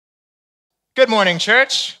Good morning,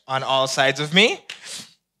 church, on all sides of me.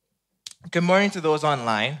 Good morning to those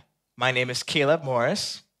online. My name is Caleb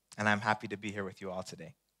Morris, and I'm happy to be here with you all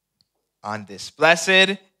today on this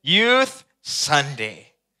blessed Youth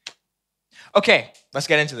Sunday. Okay, let's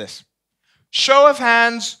get into this. Show of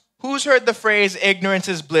hands, who's heard the phrase ignorance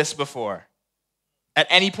is bliss before? At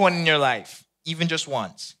any point in your life, even just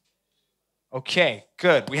once? Okay,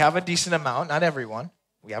 good. We have a decent amount, not everyone.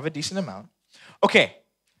 We have a decent amount. Okay,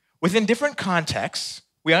 within different contexts,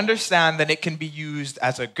 we understand that it can be used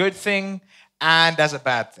as a good thing and as a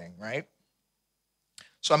bad thing, right?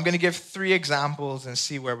 So I'm going to give 3 examples and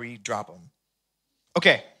see where we drop them.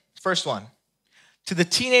 Okay, first one. To the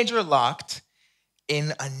teenager locked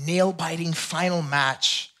in a nail-biting final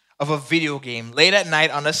match of a video game late at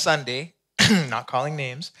night on a Sunday, not calling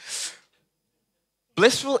names,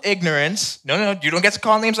 blissful ignorance, no, you don't get to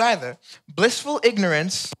call names either. Blissful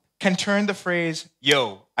ignorance can turn the phrase,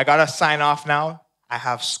 yo, I gotta sign off now, I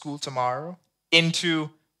have school tomorrow,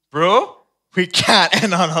 into, bro, we can't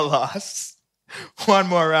end on a loss. One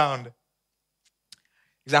more round.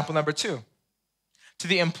 Example number 2. To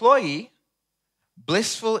the employee,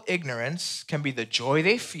 blissful ignorance can be the joy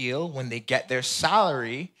they feel when they get their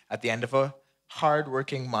salary at the end of a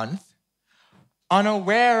hard-working month,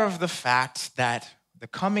 unaware of the fact that the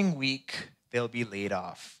coming week they'll be laid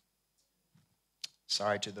off.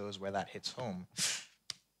 Sorry to those where that hits home.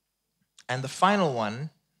 And the final one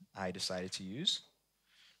I decided to use,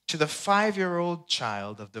 to the 5-year-old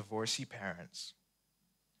child of divorcee parents.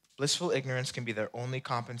 Blissful ignorance can be their only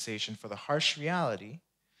compensation for the harsh reality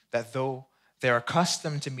that though they're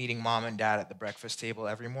accustomed to meeting mom and dad at the breakfast table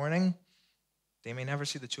every morning, they may never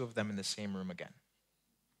see the two of them in the same room again.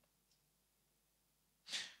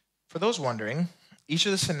 For those wondering, each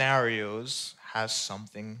of the scenarios has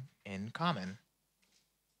something in common.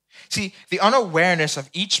 See, the unawareness of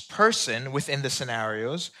each person within the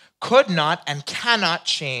scenarios could not and cannot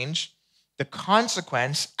change the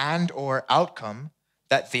consequence and or outcome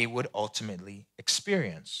that they would ultimately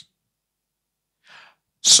experience.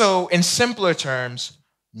 So, in simpler terms,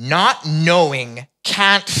 not knowing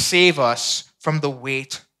can't save us from the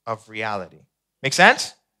weight of reality. Make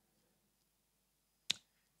sense?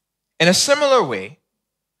 In a similar way,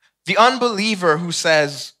 the unbeliever who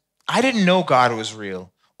says, I didn't know God was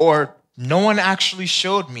real, or no one actually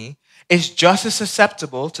showed me, is just as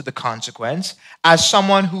susceptible to the consequence as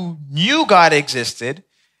someone who knew God existed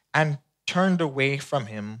and turned away from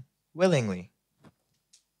him willingly.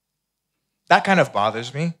 That kind of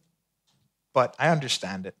bothers me, but I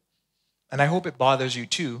understand it. And I hope it bothers you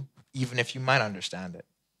too, even if you might understand it.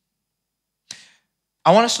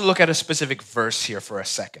 I want us to look at a specific verse here for a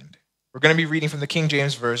second. We're going to be reading from the King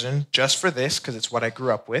James Version just for this, because it's what I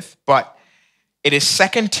grew up with, but it is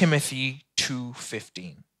 2 Timothy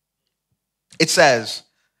 2:15. It says,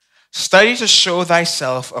 study to show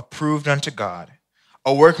thyself approved unto God,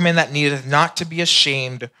 a workman that needeth not to be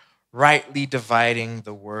ashamed, rightly dividing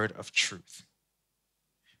the word of truth.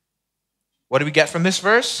 What do we get from this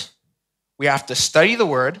verse? We have to study the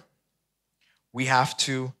word. We have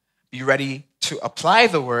to be ready to apply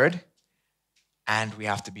the word. And we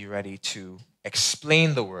have to be ready to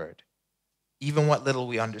explain the word, even what little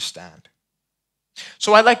we understand.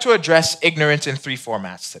 So I'd like to address ignorance in 3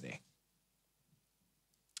 formats today.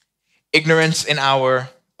 Ignorance in our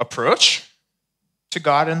approach to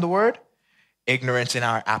God and the word, ignorance in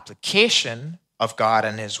our application of God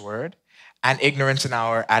and his word, and ignorance in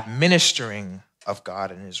our administering of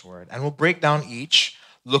God and his word. And we'll break down each,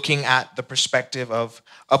 looking at the perspective of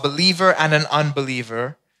a believer and an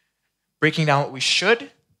unbeliever, breaking down what we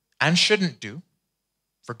should and shouldn't do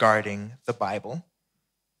regarding the Bible,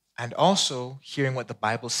 and also hearing what the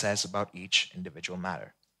Bible says about each individual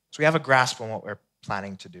matter. So we have a grasp on what we're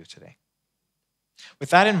planning to do today.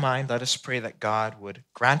 With that in mind, let us pray that God would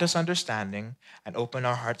grant us understanding and open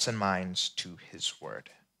our hearts and minds to his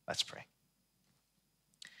word. Let's pray.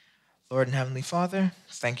 Lord and Heavenly Father,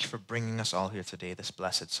 thank you for bringing us all here today, this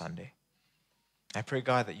blessed Sunday. I pray,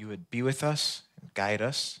 God, that you would be with us and guide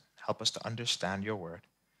us, help us to understand your word.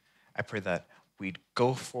 I pray that we'd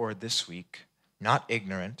go forward this week, not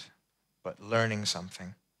ignorant, but learning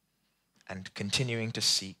something and continuing to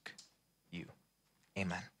seek you.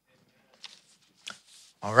 Amen.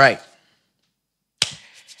 All right.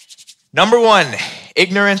 Number 1,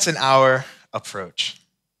 ignorance in our approach.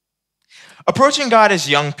 Approaching God as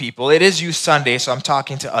young people, it is Youth Sunday, so I'm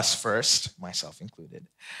talking to us first, myself included.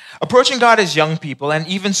 Approaching God as young people, and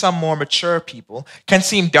even some more mature people, can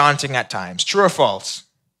seem daunting at times. True or false?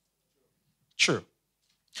 True.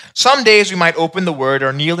 Some days we might open the word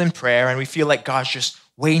or kneel in prayer and we feel like God's just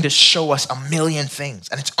waiting to show us a million things,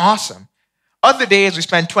 and it's awesome. Other days, we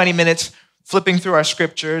spend 20 minutes flipping through our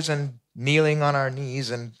scriptures and kneeling on our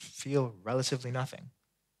knees and feel relatively nothing.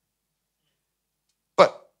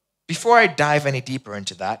 But before I dive any deeper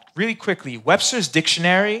into that, really quickly, Webster's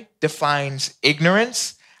dictionary defines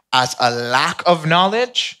ignorance as a lack of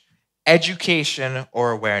knowledge, education,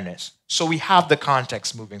 or awareness. So we have the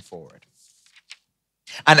context moving forward.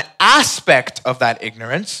 An aspect of that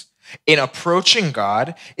ignorance in approaching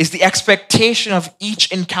God is the expectation of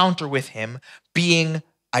each encounter with him being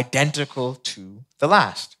identical to the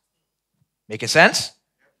last. Making sense?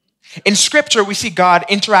 In scripture, we see God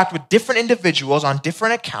interact with different individuals on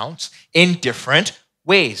different accounts in different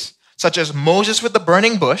ways, such as Moses with the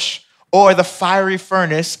burning bush or the fiery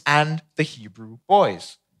furnace and the Hebrew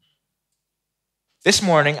boys. This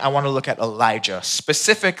morning, I want to look at Elijah,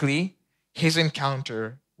 specifically his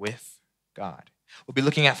encounter with God. We'll be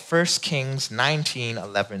looking at 1 Kings 19,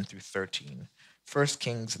 11 through 13. 1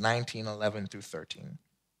 Kings 19, 11 through 13.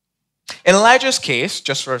 In Elijah's case,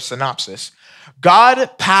 just for a synopsis,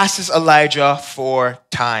 God passes Elijah 4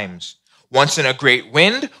 times. Once in a great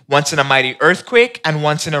wind, once in a mighty earthquake, and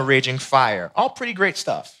once in a raging fire. All pretty great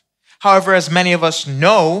stuff. However, as many of us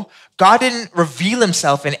know, God didn't reveal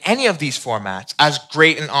himself in any of these formats, as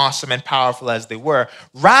great and awesome and powerful as they were.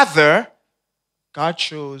 Rather, God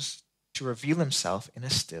chose to reveal himself in a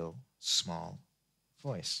still, small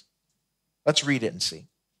voice. Let's read it and see.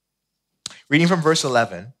 Reading from verse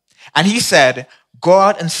 11. And he said, "Go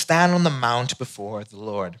out and stand on the mount before the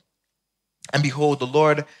Lord." And behold, the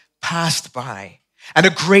Lord passed by, and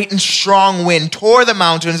a great and strong wind tore the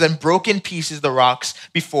mountains and broke in pieces the rocks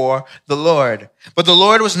before the Lord. But the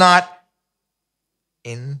Lord was not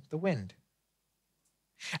in the wind.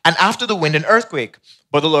 And after the wind, an earthquake.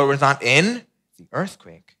 But the Lord was not in the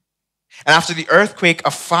earthquake. And after the earthquake,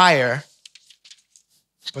 a fire.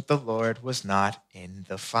 But the Lord was not in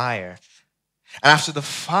the fire. And after the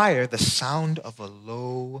fire, the sound of a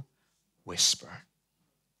low whisper.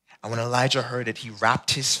 And when Elijah heard it, he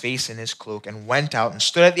wrapped his face in his cloak and went out and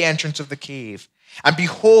stood at the entrance of the cave. And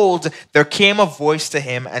behold, there came a voice to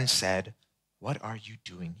him and said, "What are you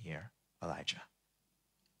doing here, Elijah?"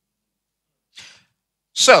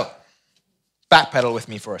 So, backpedal with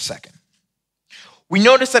me for a second. We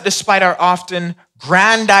notice that despite our often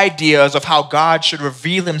grand ideas of how God should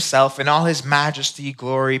reveal himself in all his majesty,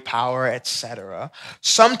 glory, power, etc.,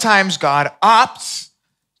 sometimes God opts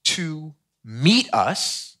to meet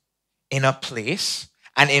us in a place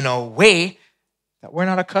and in a way that we're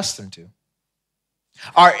not accustomed to.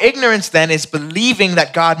 Our ignorance then is believing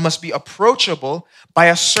that God must be approachable by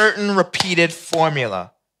a certain repeated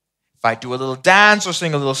formula. If I do a little dance or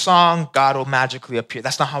sing a little song, God will magically appear.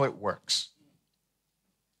 That's not how it works.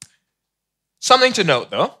 Something to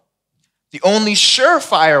note, though, the only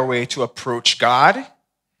surefire way to approach God,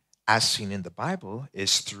 as seen in the Bible,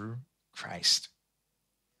 is through Christ.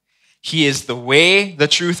 He is the way, the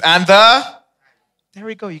truth, and the... There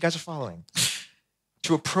we go, you guys are following.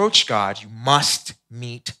 To approach God, you must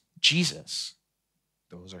meet Jesus.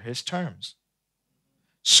 Those are his terms.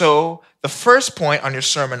 So, the first point on your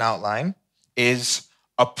sermon outline is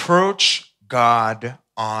approach God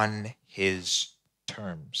on his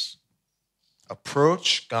terms.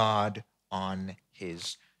 Approach God on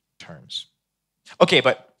his terms. Okay,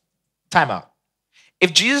 but time out.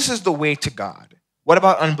 If Jesus is the way to God, what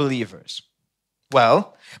about unbelievers?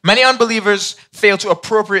 Well, many unbelievers fail to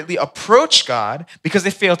appropriately approach God because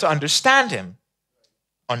they fail to understand him.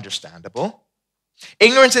 Understandable.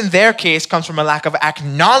 Ignorance in their case comes from a lack of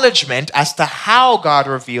acknowledgement as to how God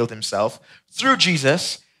revealed himself through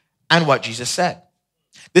Jesus and what Jesus said.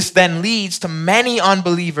 This then leads to many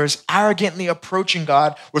unbelievers arrogantly approaching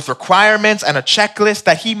God with requirements and a checklist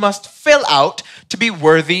that he must fill out to be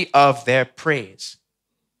worthy of their praise.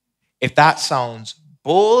 If that sounds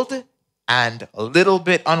bold and a little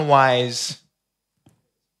bit unwise,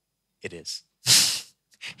 it is.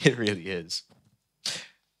 It really is.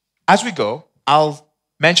 As we go, I'll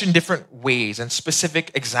mention different ways and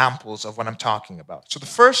specific examples of what I'm talking about. So the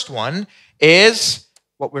first one is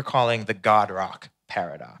what we're calling the God rock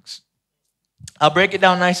paradox. I'll break it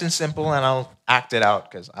down nice and simple and I'll act it out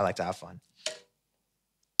because I like to have fun.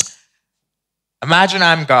 Imagine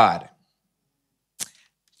I'm God.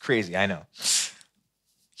 Crazy, I know.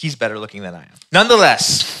 He's better looking than I am.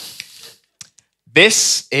 Nonetheless,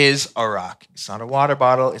 this is a rock. It's not a water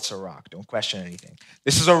bottle, it's a rock. Don't question anything.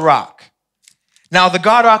 This is a rock. Now, the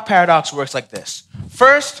God rock paradox works like this.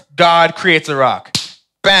 First, God creates a rock.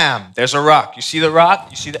 Bam, there's a rock. You see the rock?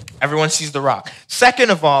 You see that? Everyone sees the rock.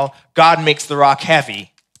 Second of all, God makes the rock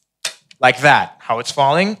heavy. Like that. How it's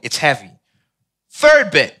falling? It's heavy.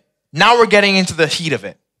 Third bit. Now we're getting into the heat of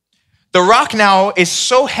it. The rock now is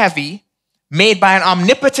so heavy, made by an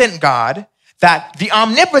omnipotent God, that the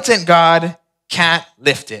omnipotent God can't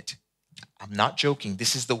lift it. I'm not joking.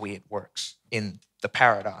 This is the way it works in the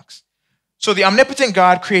paradox. So the omnipotent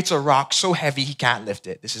God creates a rock so heavy he can't lift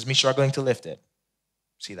it. This is me struggling to lift it.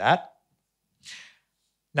 See that?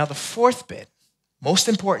 Now the fourth bit, most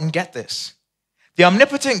important, get this. The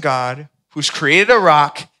omnipotent God, who's created a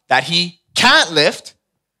rock that he can't lift,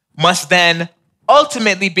 must then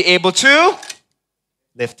ultimately be able to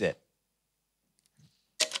lift it.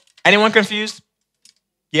 Anyone confused?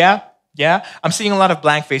 Yeah? Yeah? I'm seeing a lot of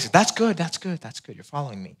blank faces. That's good. You're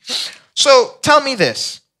following me. So tell me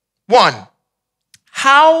this. One,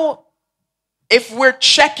 how, if we're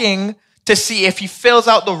checking to see if he fills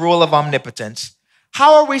out the role of omnipotence,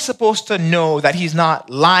 how are we supposed to know that he's not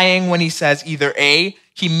lying when he says either A,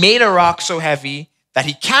 he made a rock so heavy that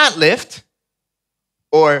he can't lift,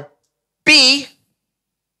 or B,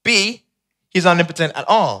 he's omnipotent at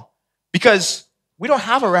all? Because we don't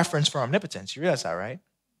have a reference for omnipotence. You realize that, right?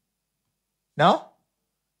 No?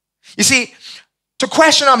 You see, to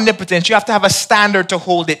question omnipotence, you have to have a standard to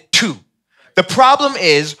hold it to. The problem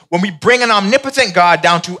is when we bring an omnipotent God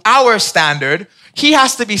down to our standard, he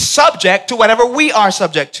has to be subject to whatever we are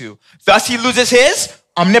subject to. Thus, he loses his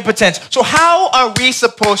omnipotence. So how are we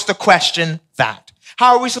supposed to question that?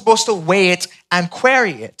 How are we supposed to weigh it and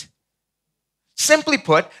query it? Simply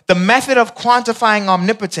put, the method of quantifying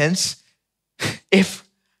omnipotence, if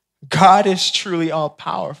God is truly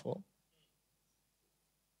all-powerful,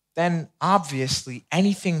 then obviously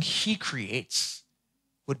anything he creates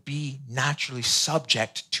would be naturally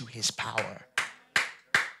subject to his power.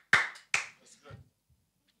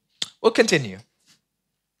 We'll continue.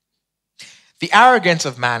 The arrogance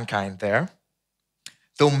of mankind there,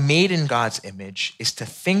 though made in God's image, is to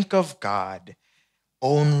think of God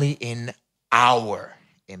only in our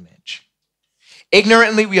image.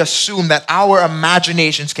 Ignorantly, we assume that our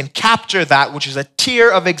imaginations can capture that which is a tier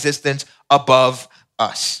of existence above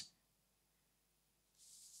us.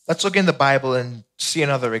 Let's look in the Bible and see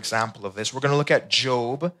another example of this. We're going to look at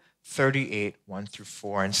Job 38, 1 through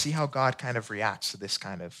 4, and see how God kind of reacts to this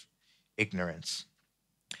kind of ignorance.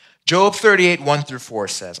 Job 38, 1 through 4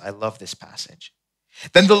 says, I love this passage.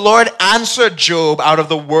 Then the Lord answered Job out of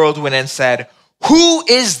the whirlwind and said, who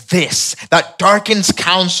is this that darkens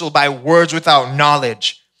counsel by words without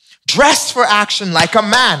knowledge? Dressed for action like a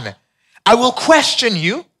man. I will question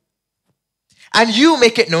you, and you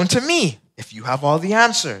make it known to me if you have all the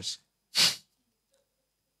answers.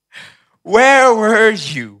 Where were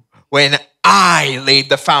you when I laid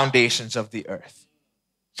the foundations of the earth?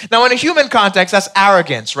 Now, in a human context, that's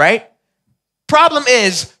arrogance, right? Problem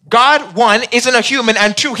is, God, one, isn't a human,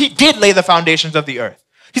 and two, he did lay the foundations of the earth.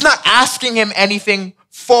 He's not asking him anything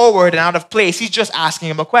forward and out of place. He's just asking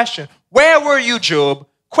him a question. Where were you, Job,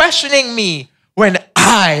 questioning me when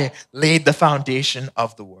I laid the foundation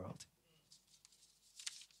of the world?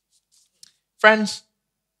 Friends,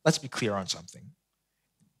 let's be clear on something.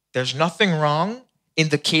 There's nothing wrong in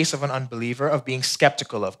the case of an unbeliever of being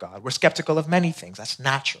skeptical of God. We're skeptical of many things. That's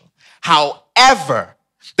natural. However,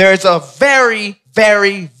 there's a very,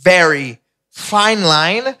 very, very fine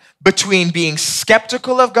line between being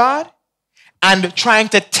skeptical of God and trying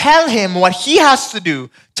to tell him what he has to do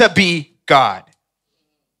to be God.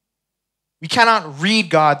 We cannot read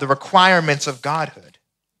God the requirements of godhood.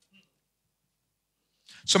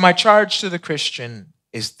 So my charge to the Christian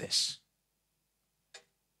is this.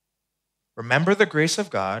 Remember the grace of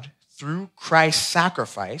God through Christ's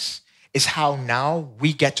sacrifice is how now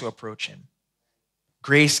we get to approach him.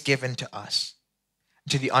 Grace given to us.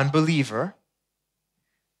 To the unbeliever,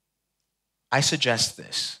 I suggest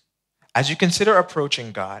this. As you consider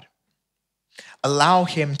approaching God, allow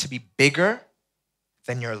him to be bigger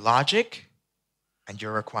than your logic and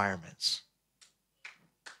your requirements.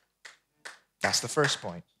 That's the first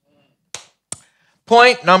point.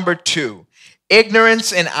 Point number 2,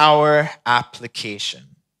 ignorance in our application.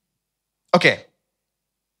 Okay.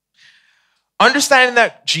 Understanding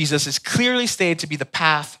that Jesus is clearly stated to be the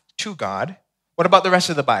path to God, what about the rest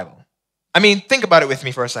of the Bible? I mean, think about it with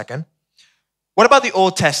me for a second. What about the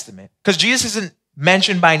Old Testament? Because Jesus isn't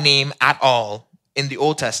mentioned by name at all in the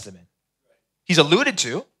Old Testament. He's alluded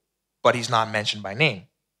to, but he's not mentioned by name.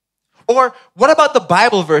 Or what about the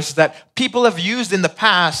Bible verses that people have used in the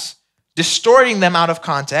past, distorting them out of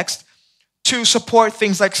context to support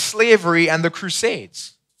things like slavery and the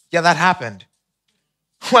Crusades? Yeah, that happened.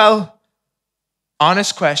 Well,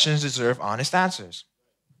 honest questions deserve honest answers.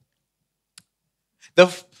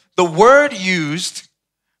 The word used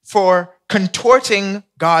for contorting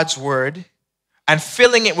God's word and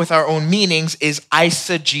filling it with our own meanings is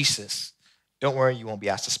eisegesis. Don't worry, you won't be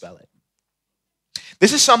asked to spell it.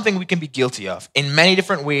 This is something we can be guilty of in many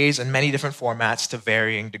different ways and many different formats to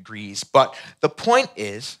varying degrees. But the point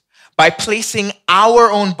is, by placing our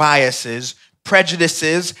own biases,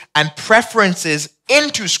 prejudices, and preferences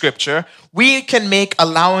into Scripture, we can make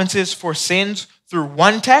allowances for sins through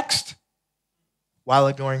one text while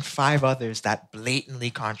ignoring 5 others that blatantly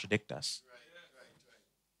contradict us.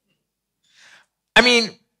 I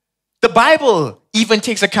mean, the Bible even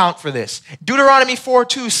takes account for this. Deuteronomy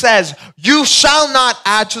 4:2 says, "You shall not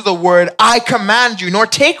add to the word I command you, nor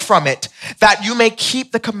take from it, that you may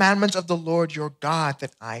keep the commandments of the Lord your God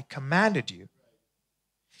that I commanded you."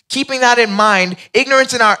 Keeping that in mind,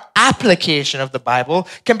 ignorance in our application of the Bible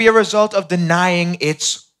can be a result of denying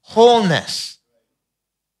its wholeness.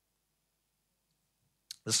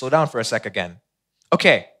 Let's slow down for a sec again.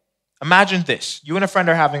 Okay, imagine this. You and a friend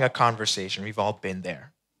are having a conversation. We've all been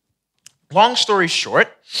there. Long story short,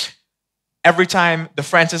 every time the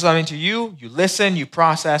friend says something to you, you listen, you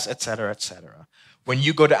process, etc., etc. When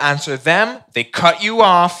you go to answer them, they cut you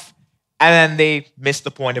off, and then they miss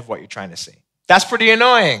the point of what you're trying to say. That's pretty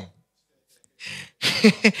annoying.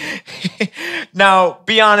 Now,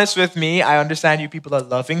 be honest with me. I understand you people are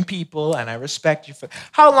loving people, and I respect you for...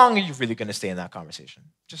 How long are you really going to stay in that conversation?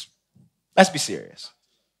 Just, let's be serious.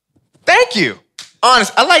 Thank you.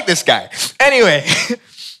 Honest, I like this guy. Anyway,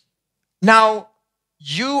 now,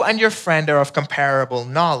 you and your friend are of comparable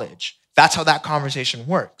knowledge. That's how that conversation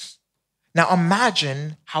works. Now,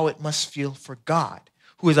 imagine how it must feel for God,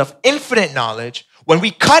 who is of infinite knowledge, when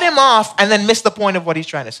we cut him off and then miss the point of what he's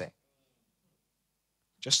trying to say.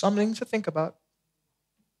 Just something to think about.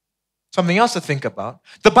 Something else to think about.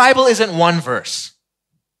 The Bible isn't one verse.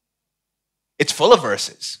 It's full of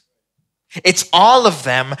verses. It's all of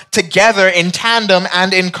them together in tandem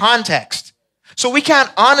and in context. So we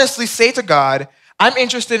can't honestly say to God, I'm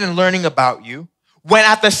interested in learning about you, when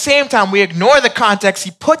at the same time we ignore the context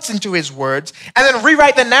he puts into his words and then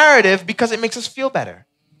rewrite the narrative because it makes us feel better.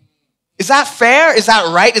 Is that fair? Is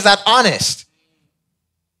that right? Is that honest?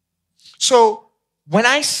 So when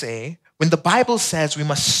the Bible says we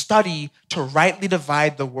must study to rightly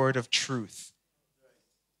divide the word of truth,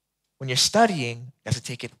 when you're studying, you have to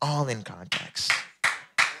take it all in context.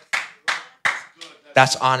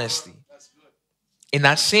 That's honesty. In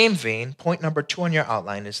that same vein, point number 2 on your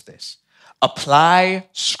outline is this. Apply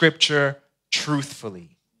Scripture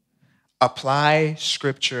truthfully. Apply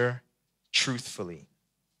Scripture truthfully.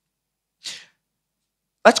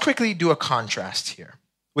 Let's quickly do a contrast here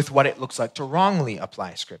with what it looks like to wrongly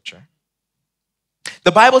apply Scripture.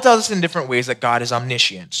 The Bible tells us in different ways that God is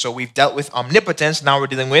omniscient. So we've dealt with omnipotence, now we're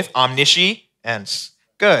dealing with omniscience.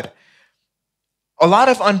 Good. A lot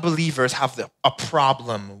of unbelievers have a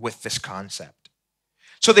problem with this concept.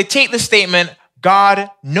 So they take the statement,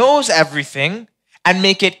 God knows everything, and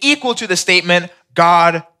make it equal to the statement,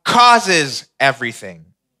 God causes everything.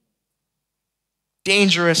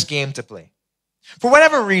 Dangerous game to play. For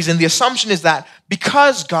whatever reason, the assumption is that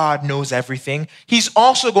because God knows everything, he's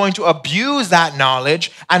also going to abuse that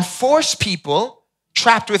knowledge and force people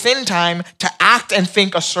trapped within time to act and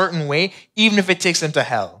think a certain way, even if it takes them to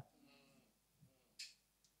hell.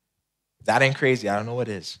 If that ain't crazy, I don't know what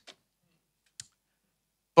is.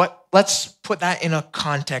 But let's put that in a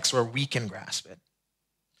context where we can grasp it.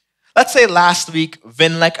 Let's say last week,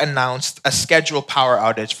 Vinlec announced a scheduled power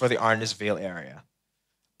outage for the Arnisvale area.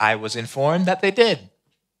 I was informed that they did.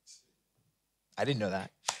 I didn't know that.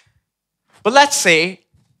 But let's say,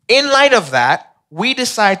 in light of that, we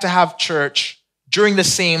decide to have church during the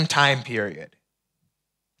same time period.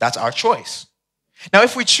 That's our choice. Now,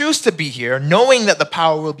 if we choose to be here, knowing that the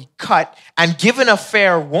power will be cut, and given a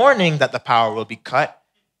fair warning that the power will be cut,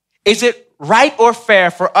 is it right or fair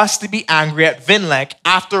for us to be angry at Vinlec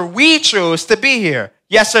after we chose to be here?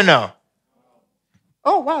 Yes or no?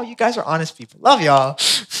 Oh, wow, you guys are honest people. Love y'all.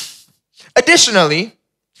 Additionally,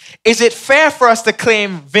 is it fair for us to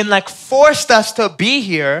claim Vinlec forced us to be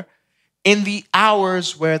here in the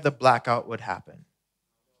hours where the blackout would happen?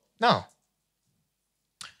 No.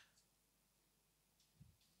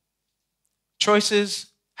 Choices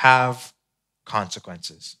have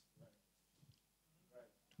consequences.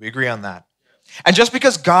 We agree on that. And just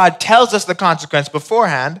because God tells us the consequence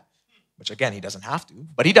beforehand, which again, he doesn't have to,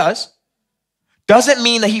 but he doesn't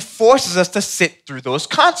mean that he forces us to sit through those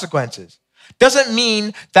consequences. Doesn't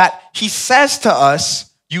mean that he says to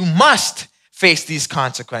us, you must face these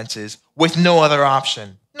consequences with no other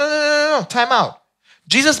option. No, time out.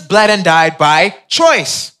 Jesus bled and died by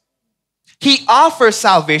choice. He offers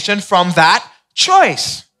salvation from that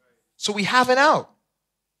choice. So we have an out.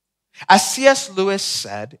 As C.S. Lewis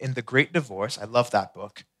said in The Great Divorce, I love that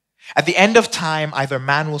book, at the end of time, either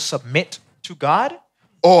man will submit to God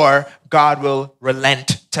or God will relent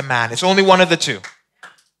to man. It's only one of the two.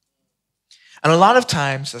 And a lot of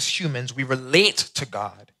times as humans, we relate to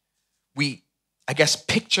God. We,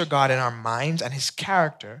 picture God in our minds and his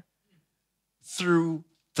character through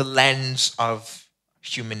the lens of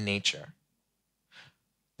human nature.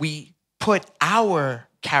 We put our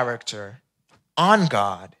character on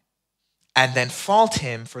God and then fault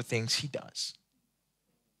him for things he does.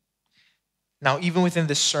 Now, even within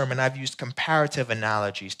this sermon, I've used comparative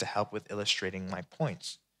analogies to help with illustrating my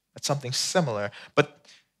points. That's something similar, but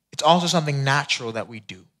it's also something natural that we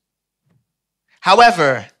do.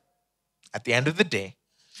 However, at the end of the day,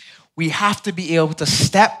 we have to be able to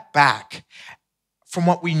step back from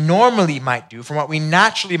what we normally might do, from what we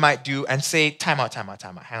naturally might do, and say, time out.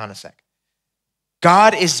 Hang on a sec.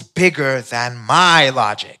 God is bigger than my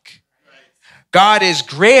logic. God is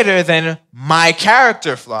greater than my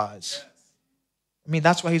character flaws. I mean,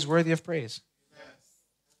 that's why he's worthy of praise.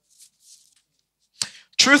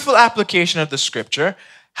 Truthful application of the scripture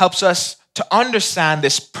helps us to understand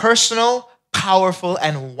this personal, powerful,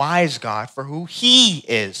 and wise God for who he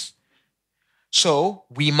is. So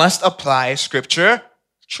we must apply scripture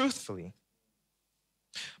truthfully.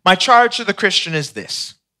 My charge to the Christian is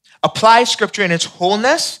this: apply scripture in its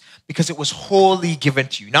wholeness because it was wholly given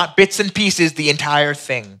to you, not bits and pieces, the entire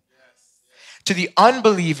thing. To the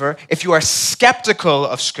unbeliever, if you are skeptical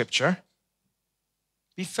of scripture,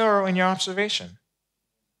 be thorough in your observation.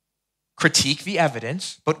 Critique the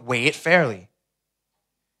evidence, but weigh it fairly.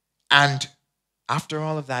 And after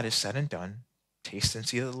all of that is said and done, taste and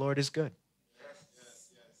see that the Lord is good.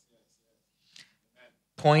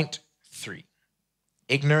 Point 3,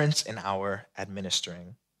 ignorance in our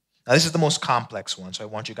administering. Now, this is the most complex one, so I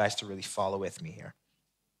want you guys to really follow with me here.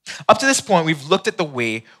 Up to this point, we've looked at the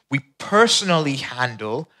way we personally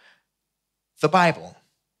handle the Bible,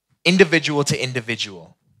 individual to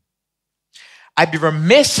individual. I'd be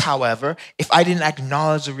remiss, however, if I didn't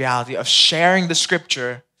acknowledge the reality of sharing the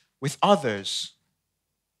scripture with others.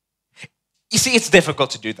 You see, it's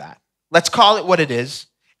difficult to do that. Let's call it what it is.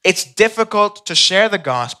 It's difficult to share the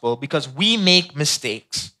gospel because we make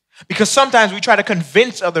mistakes. Because sometimes we try to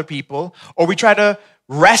convince other people or we try to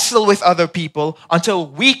wrestle with other people until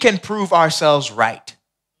we can prove ourselves right.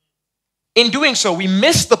 In doing so, we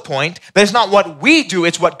miss the point that it's not what we do,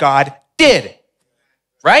 it's what God did.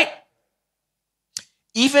 Right?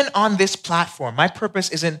 Even on this platform, my purpose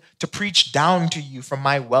isn't to preach down to you from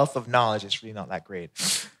my wealth of knowledge. It's really not that great.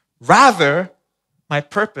 Rather, my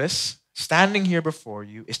purpose, standing here before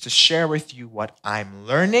you, is to share with you what I'm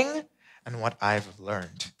learning and what I've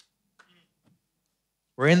learned.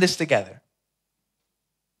 We're in this together.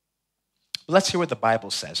 But let's hear what the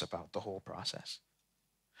Bible says about the whole process.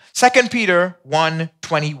 2 Peter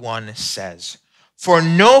 1:21 says, "For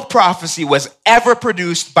no prophecy was ever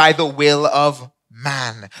produced by the will of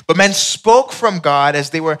man, but men spoke from God as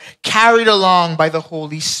they were carried along by the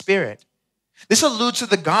Holy Spirit." This alludes to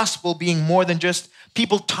the gospel being more than just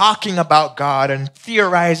people talking about God and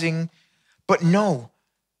theorizing, but no,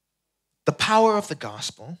 the power of the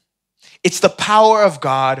gospel, it's the power of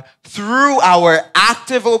God through our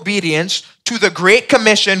active obedience to the Great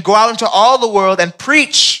Commission, go out into all the world and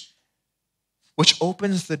preach, which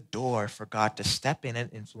opens the door for God to step in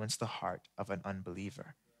and influence the heart of an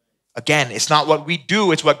unbeliever. Again, it's not what we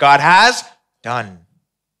do, it's what God has done.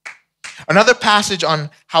 Another passage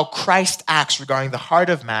on how Christ acts regarding the heart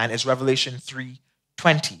of man is Revelation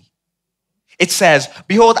 3:20. It says,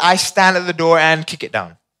 "Behold, I stand at the door and kick it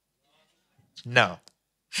down." No.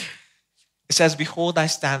 It says, "Behold, I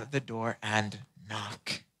stand at the door and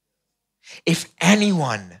knock. If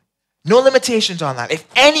anyone," no limitations on that, "if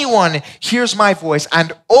anyone hears my voice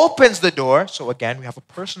and opens the door," so again, we have a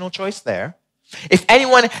personal choice there. "If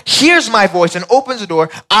anyone hears my voice and opens the door,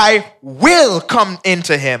 I will come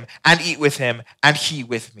into him and eat with him and he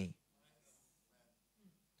with me."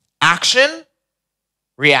 Action,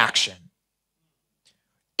 reaction.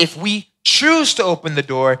 If we choose to open the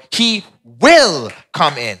door, he will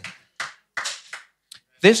come in.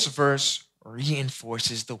 This verse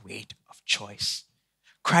reinforces the weight of choice.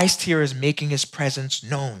 Christ here is making his presence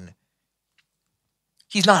known.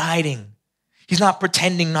 He's not hiding. He's not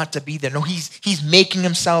pretending not to be there. No, he's making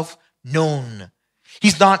himself known.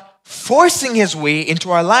 He's not forcing his way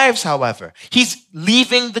into our lives, however. He's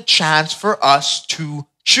leaving the chance for us to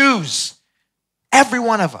choose. Every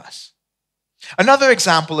one of us. Another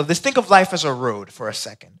example of this, think of life as a road for a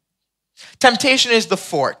second. Temptation is the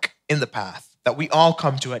fork in the path that we all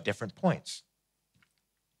come to at different points.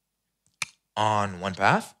 On one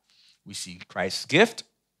path, we see Christ's gift,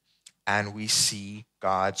 and we see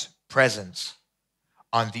God's presence.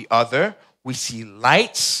 On the other, we see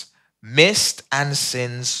light's, mist, and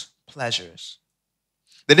sin's pleasures.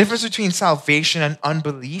 The difference between salvation and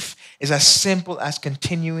unbelief is as simple as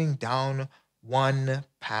continuing down one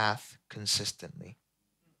path consistently.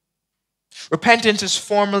 Repentance is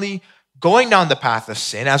formally going down the path of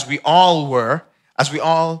sin, as we all were, as we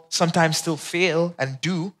all sometimes still fail and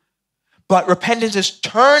do. But repentance is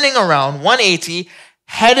turning around 180,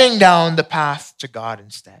 heading down the path to God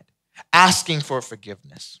instead, asking for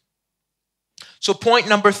forgiveness. So point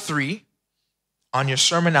number 3 on your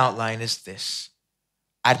sermon outline is this: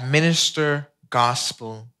 administer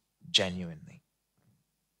gospel genuinely.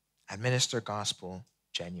 Administer gospel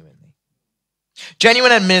genuinely.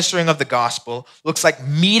 Genuine administering of the gospel looks like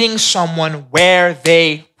meeting someone where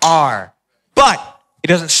they are. But it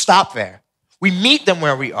doesn't stop there. We meet them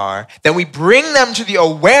where we are, then we bring them to the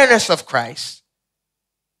awareness of Christ,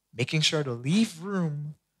 making sure to leave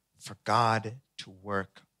room for God to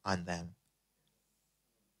work on them.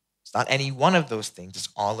 It's not any one of those things, it's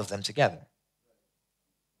all of them together.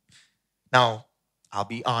 Now, I'll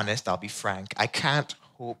be honest, I'll be frank. I can't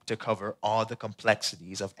hope to cover all the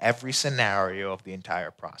complexities of every scenario of the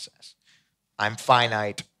entire process. I'm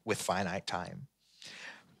finite with finite time.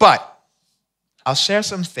 But I'll share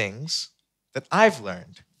some things that I've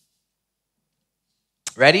learned.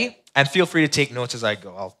 Ready? And feel free to take notes as I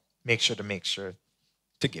go. I'll make sure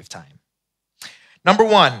to give time. Number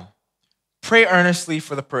 1, pray earnestly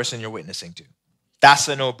for the person you're witnessing to. That's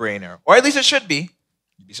a no-brainer. Or at least it should be.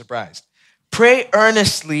 You'd be surprised. Pray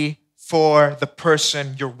earnestly for the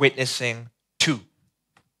person you're witnessing to.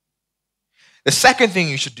 The second thing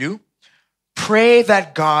you should do, pray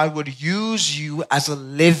that God would use you as a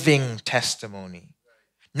living testimony.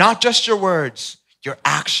 Not just your words, your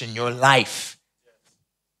action, your life.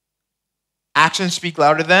 Actions speak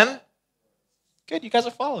louder than? Good, you guys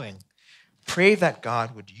are following. Pray that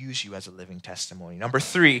God would use you as a living testimony. Number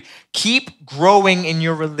 3, keep growing in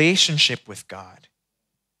your relationship with God.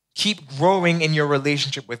 Keep growing in your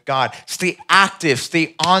relationship with God. Stay active,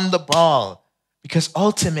 stay on the ball. Because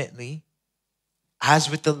ultimately, as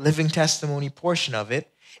with the living testimony portion of it,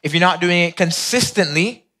 if you're not doing it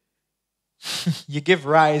consistently, you give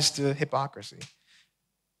rise to hypocrisy.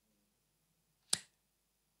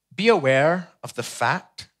 Be aware of the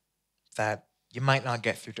fact that you might not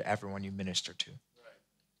get through to everyone you minister to.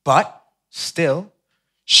 But still,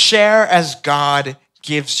 share as God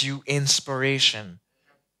gives you inspiration.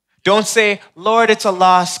 Don't say, Lord, it's a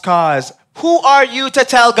lost cause. Who are you to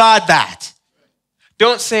tell God that?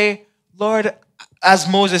 Don't say, Lord, as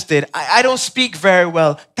Moses did, I don't speak very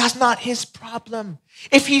well. That's not his problem.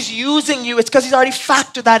 If he's using you, it's because he's already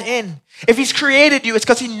factored that in. If he's created you, it's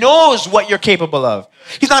because he knows what you're capable of.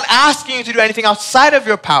 He's not asking you to do anything outside of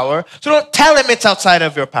your power, so don't tell him it's outside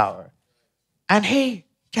of your power. And hey,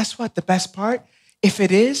 guess what? The best part, if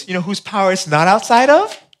it is, you know whose power it's not outside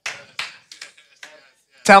of?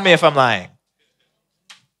 Tell me if I'm lying.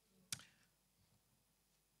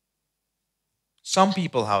 Some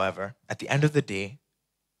people, however, at the end of the day,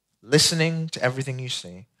 listening to everything you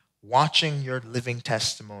say, watching your living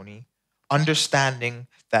testimony, understanding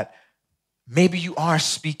that maybe you are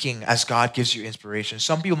speaking as God gives you inspiration.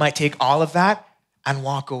 Some people might take all of that and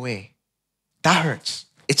walk away. That hurts.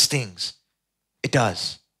 It stings. It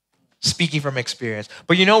does. Speaking from experience.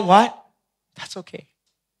 But you know what? That's okay.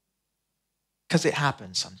 Because it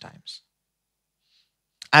happens sometimes.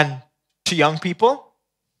 And to young people,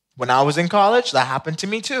 when I was in college, that happened to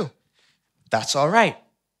me too. That's all right.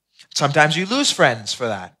 Sometimes you lose friends for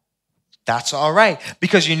that. That's all right.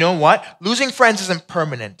 Because you know what? Losing friends isn't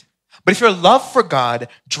permanent. But if your love for God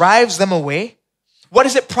drives them away, what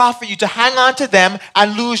does it profit you to hang on to them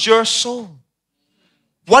and lose your soul?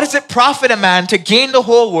 What does it profit a man to gain the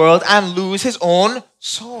whole world and lose his own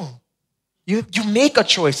soul? You make a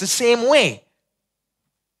choice the same way.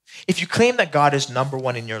 If you claim that God is number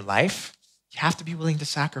one in your life, you have to be willing to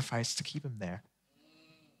sacrifice to keep him there.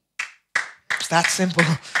 It's that simple.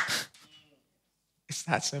 It's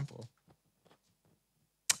that simple.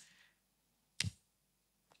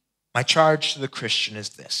 My charge to the Christian is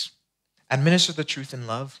this: administer the truth in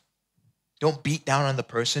love. Don't beat down on the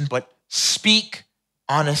person, but speak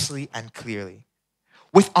honestly and clearly,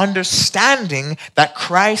 with understanding that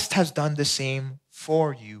Christ has done the same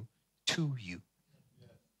for you, to you.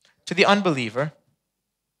 To the unbeliever,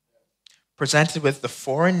 presented with the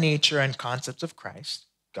foreign nature and concepts of Christ,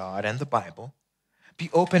 God, and the Bible, be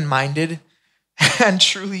open-minded and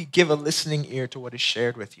truly give a listening ear to what is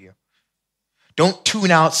shared with you. Don't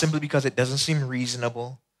tune out simply because it doesn't seem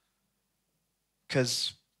reasonable.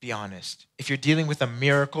 Because be honest. If you're dealing with a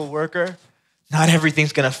miracle worker, not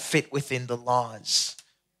everything's going to fit within the laws.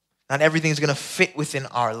 Not everything's going to fit within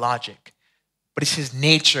our logic. But it's his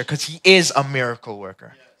nature because he is a miracle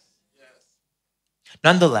worker.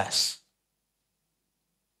 Nonetheless,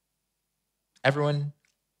 everyone,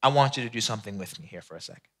 I want you to do something with me here for a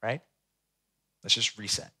second, right? Let's just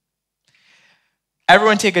reset.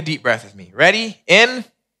 Everyone take a deep breath with me. Ready? In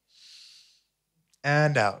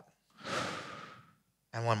and out.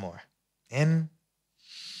 And one more. In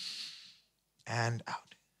and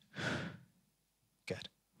out. Good.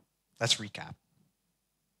 Let's recap.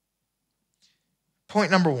 Point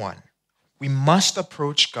number 1. We must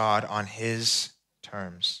approach God on his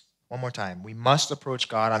terms. One more time. We must approach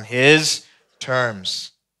God on his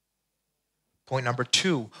terms. Point number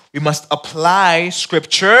 2. We must apply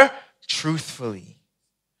Scripture truthfully.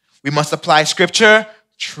 We must apply Scripture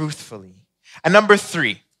truthfully. And number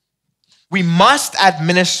 3. We must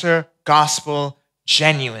administer gospel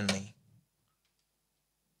genuinely.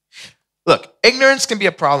 Look, ignorance can be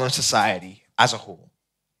a problem in society as a whole.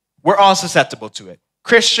 We're all susceptible to it.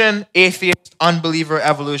 Christian, atheist, unbeliever,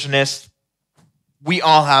 evolutionist, we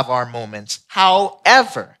all have our moments.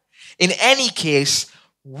 However, in any case,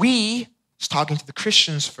 talking to the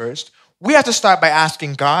Christians first, we have to start by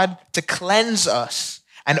asking God to cleanse us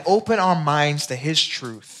and open our minds to his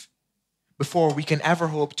truth before we can ever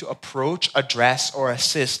hope to approach, address, or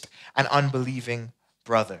assist an unbelieving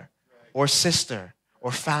brother or sister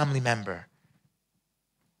or family member.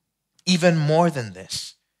 Even more than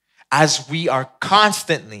this, as we are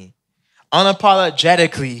constantly,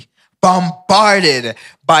 unapologetically bombarded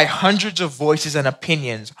by hundreds of voices and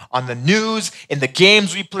opinions on the news, in the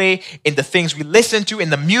games we play, in the things we listen to, in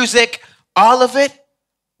the music, all of it,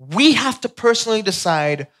 we have to personally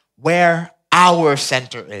decide where our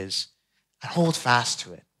center is and hold fast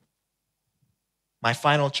to it. My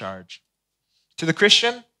final charge to the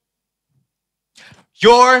Christian: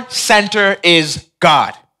 your center is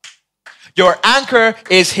God. Your anchor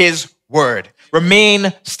is his word.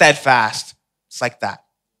 Remain steadfast. It's like that.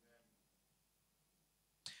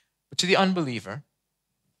 But to the unbeliever,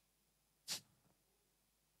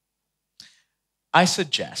 I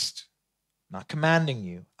suggest, not commanding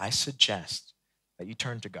you, I suggest that you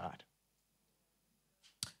turn to God.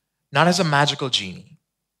 Not as a magical genie.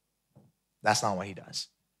 That's not what he does.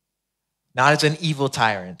 Not as an evil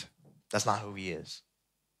tyrant. That's not who he is.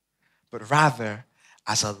 But rather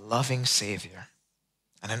as a loving Savior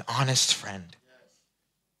and an honest friend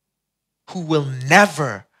who will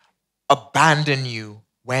never abandon you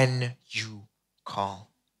when you call.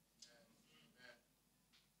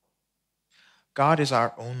 God is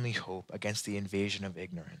our only hope against the invasion of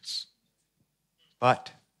ignorance.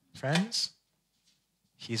 But, friends,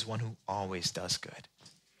 he's one who always does good.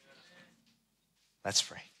 Let's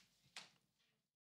pray.